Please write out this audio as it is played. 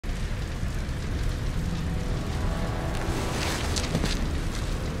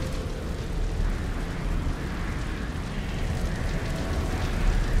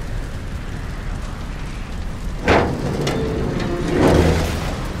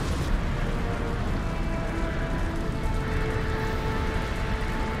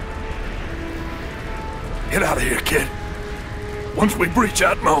of here, kid. Once we breach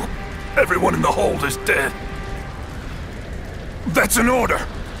Atmo, everyone in the hold is dead. That's an order.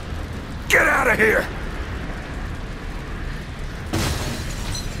 Get out of here!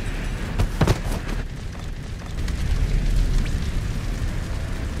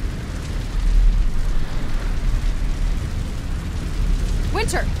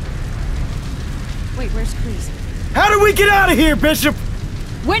 Winter! Wait, where's Cleese? How do we get out of here, Bishop?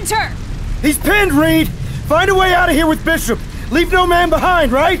 Winter! He's pinned, Reed! Find a way out of here with Bishop! Leave no man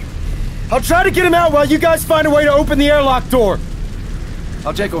behind, right? I'll try to get him out while you guys find a way to open the airlock door.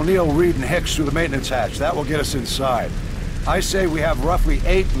 I'll take O'Neill, Reed, and Hicks through the maintenance hatch. That will get us inside. I say we have roughly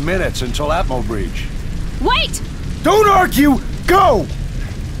 8 minutes until Atmo breach. Wait! Don't argue! Go!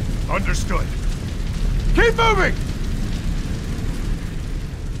 Understood. Keep moving!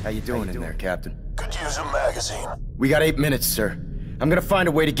 How you doing in there, Captain? Could use a magazine. We got 8 minutes, sir. I'm gonna find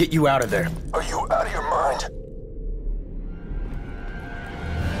a way to get you out of there. Are you out of your mind?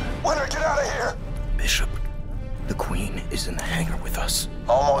 Winter, get out of here! Bishop, the Queen is in the hangar with us.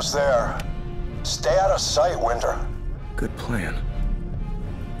 Almost there. Stay out of sight, Winter. Good plan.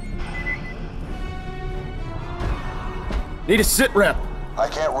 Need a sit rep. I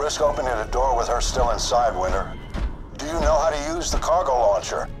can't risk opening the door with her still inside, Winter. Do you know how to use the cargo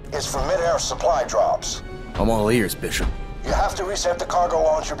launcher? It's for mid-air supply drops. I'm all ears, Bishop. You have to reset the cargo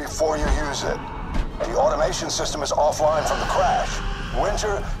launcher before you use it. The automation system is offline from the crash.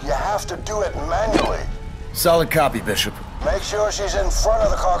 Winter, you have to do it manually. Solid copy, Bishop. Make sure she's in front of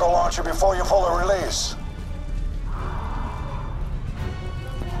the cargo launcher before you pull the release.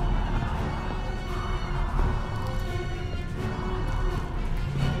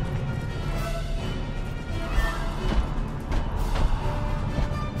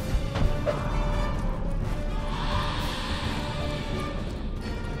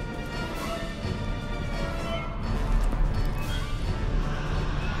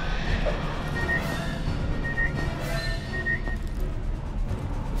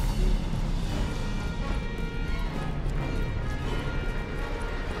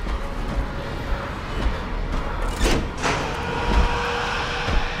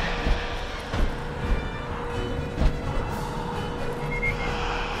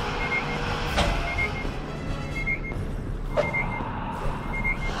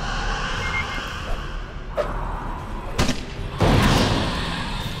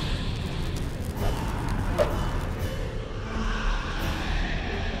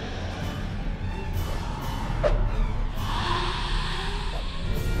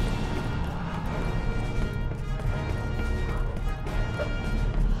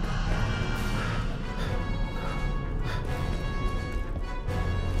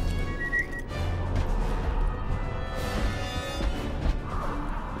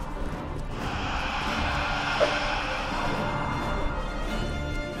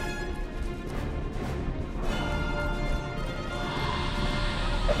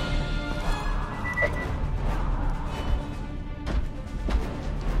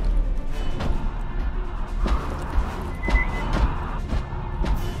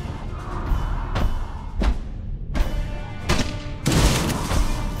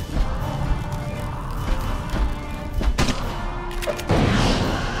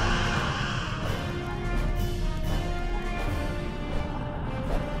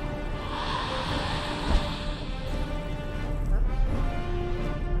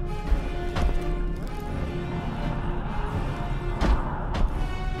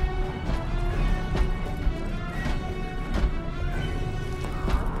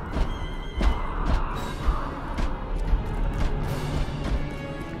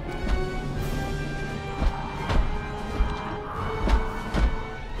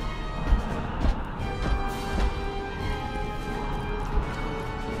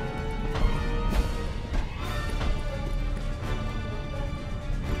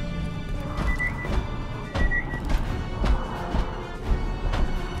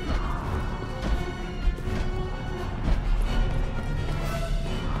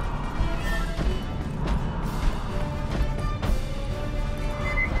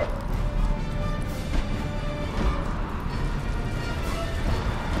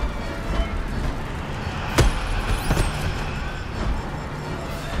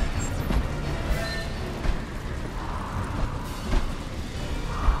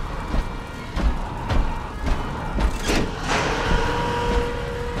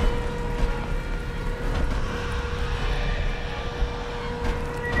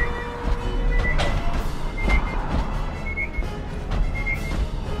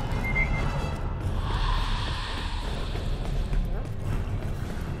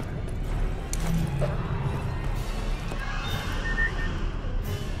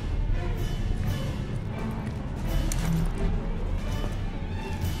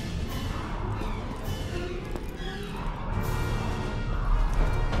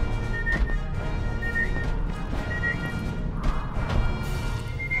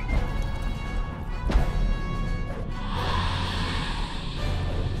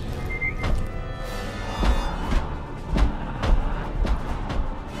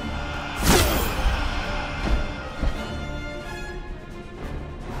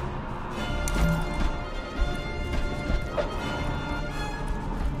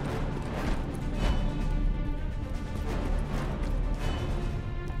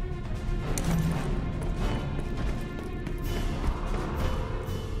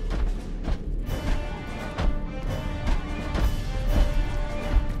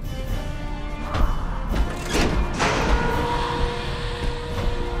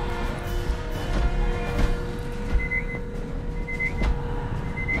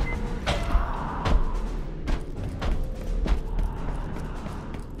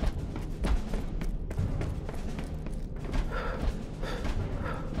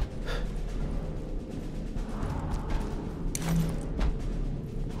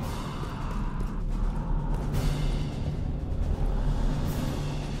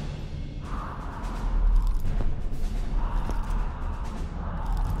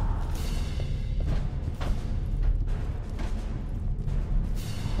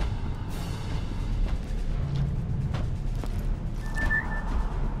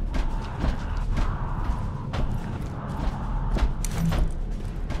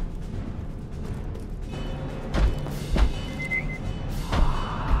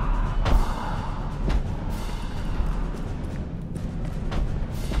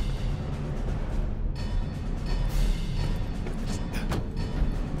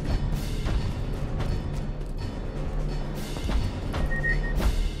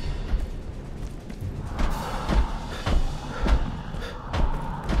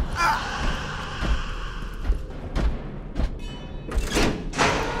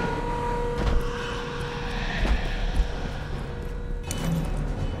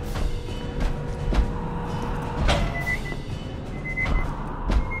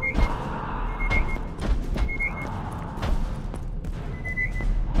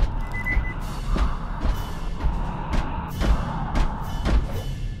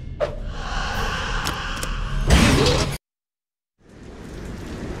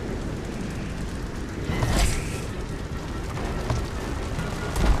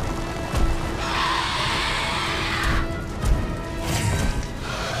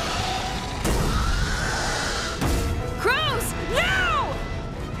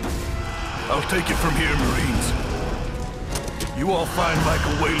 I'll take it from here, Marines. You all find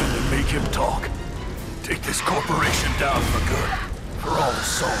Michael Wayland and make him talk. Take this corporation down for good. For all the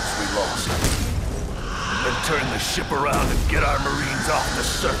souls we lost. And then turn the ship around and get our Marines off the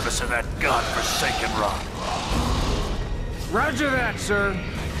surface of that godforsaken rock. Roger that, sir.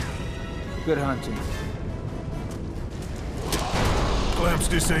 Good hunting. Clamps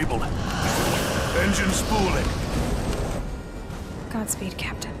disabled. Engine spooling. Godspeed,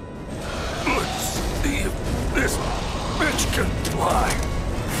 Captain. Let's see if this bitch can fly.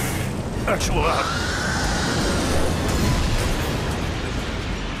 Actual out.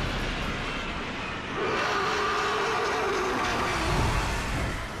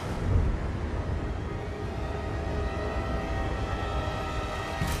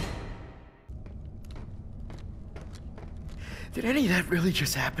 Did any of that really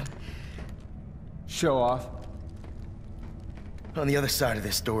just happen? Show off. On the other side of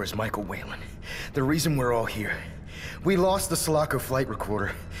this door is Michael Wayland. The reason we're all here. We lost the Sulaco flight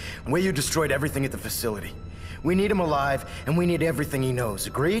recorder. Wayu destroyed everything at the facility. We need him alive, and we need everything he knows.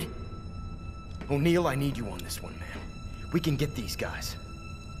 Agreed? O'Neill, I need you on this one, man. We can get these guys.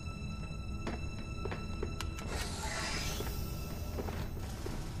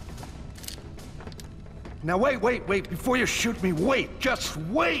 Now wait, before you shoot me, wait, just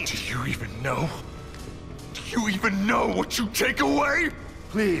wait! Do you even know? Do you even know what you take away?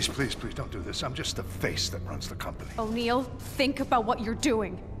 Please, don't do this. I'm just the face that runs the company. O'Neill, think about what you're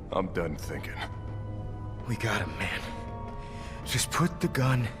doing. I'm done thinking. We got him, man. Just put the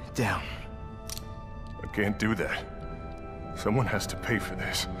gun down. I can't do that. Someone has to pay for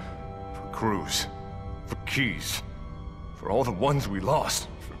this. For crews. For keys. For all the ones we lost.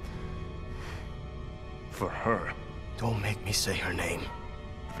 For her. Don't make me say her name.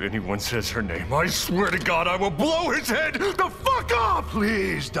 If anyone says her name, I swear to God I will blow his head the fuck off!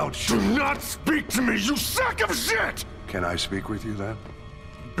 Please, don't shoot. Do not speak to me, you sack of shit! Can I speak with you then?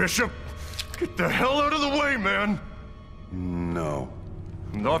 Bishop, get the hell out of the way, man! No.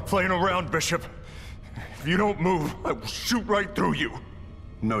 I'm not playing around, Bishop. If you don't move, I will shoot right through you.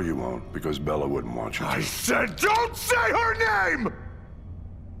 No, you won't, because Bella wouldn't want you to. I said don't say her name!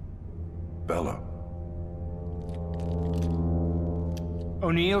 Bella.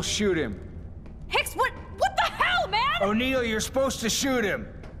 O'Neill, shoot him. Hicks, what the hell, man? O'Neill, you're supposed to shoot him.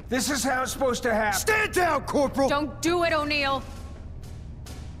 This is how it's supposed to happen. Stand down, Corporal! Don't do it, O'Neill.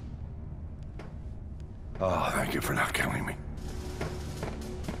 Oh, thank you for not killing me.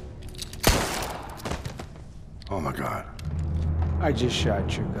 Oh my God. I just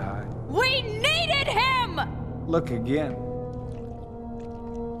shot your guy. We needed him! Look again.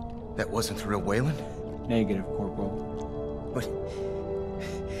 That wasn't the real Wayland? Negative, Corporal. But...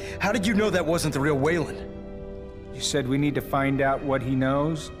 how did you know that wasn't the real Wayland? You said we need to find out what he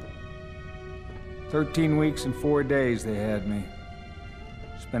knows? 13 weeks and 4 days they had me.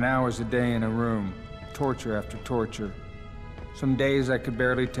 Spent hours a day in a room. Torture after torture. Some days I could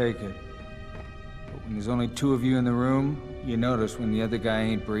barely take it. But when there's only 2 of you in the room, you notice when the other guy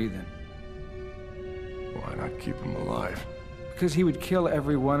ain't breathing. Why not keep him alive? Because he would kill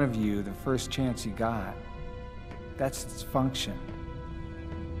every one of you the first chance he got. That's its function.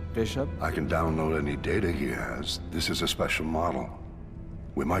 Bishop? I can download any data he has. This is a special model.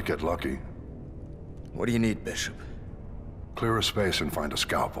 We might get lucky. What do you need, Bishop? Clear a space and find a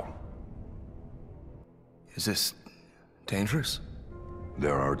scalpel. Is this... dangerous?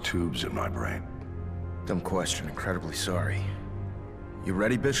 There are tubes in my brain. Dumb question, incredibly sorry. You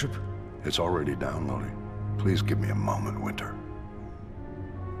ready, Bishop? It's already downloading. Please give me a moment, Winter.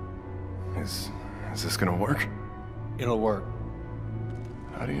 Is this gonna work? It'll work.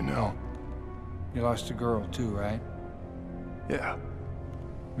 How do you know? You lost a girl too, right? Yeah.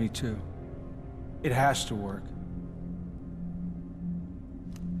 Me too. It has to work.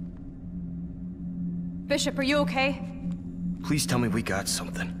 Bishop, are you okay? Please tell me we got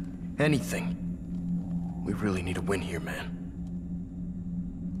something. Anything. We really need a win here, man.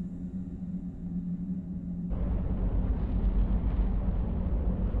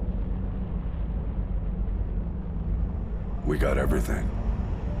 We got everything.